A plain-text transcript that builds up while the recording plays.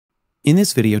In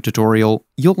this video tutorial,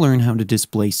 you'll learn how to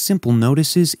display simple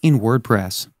notices in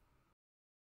WordPress.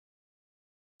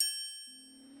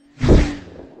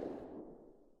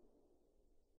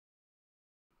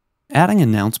 Adding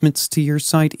announcements to your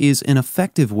site is an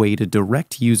effective way to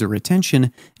direct user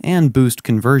attention and boost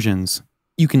conversions.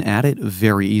 You can add it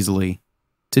very easily.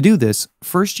 To do this,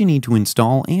 first you need to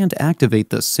install and activate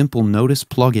the Simple Notice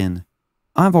plugin.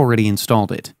 I've already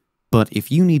installed it, but if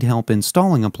you need help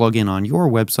installing a plugin on your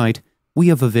website, we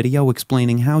have a video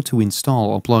explaining how to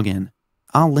install a plugin.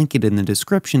 I'll link it in the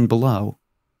description below.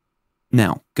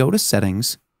 Now, go to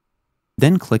Settings,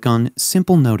 then click on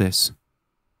Simple Notice.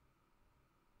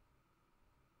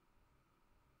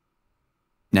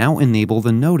 Now enable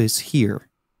the notice here.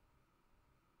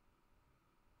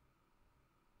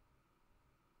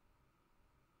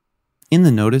 In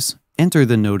the notice, enter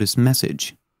the notice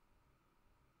message.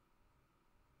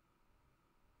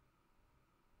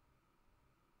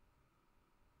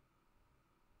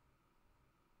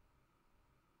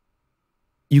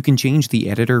 You can change the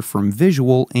editor from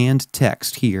visual and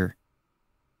text here.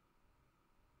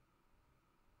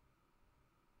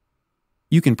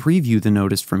 You can preview the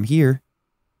notice from here.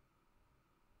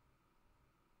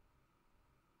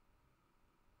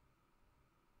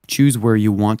 Choose where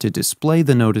you want to display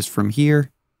the notice from here.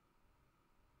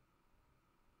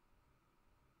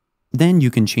 Then you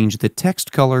can change the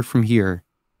text color from here.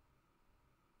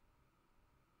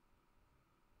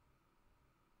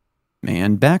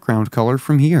 And background color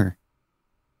from here.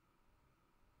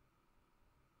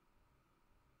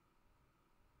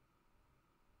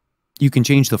 You can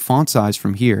change the font size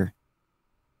from here.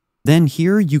 Then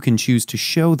here you can choose to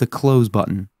show the close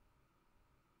button.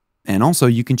 And also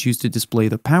you can choose to display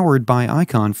the Powered By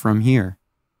icon from here.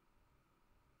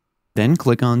 Then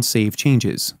click on Save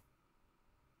Changes.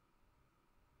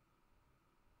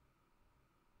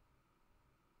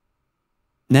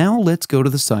 Now let's go to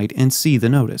the site and see the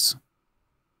notice.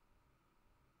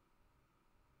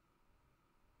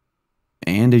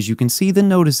 And as you can see, the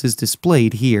notice is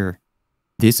displayed here.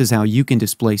 This is how you can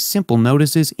display simple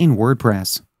notices in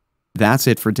WordPress. That's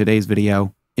it for today's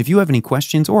video. If you have any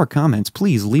questions or comments,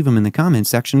 please leave them in the comments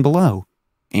section below.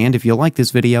 And if you like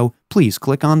this video, please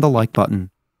click on the like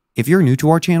button. If you're new to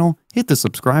our channel, hit the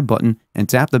subscribe button and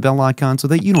tap the bell icon so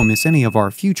that you don't miss any of our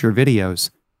future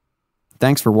videos.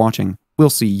 Thanks for watching.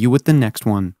 We'll see you with the next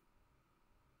one.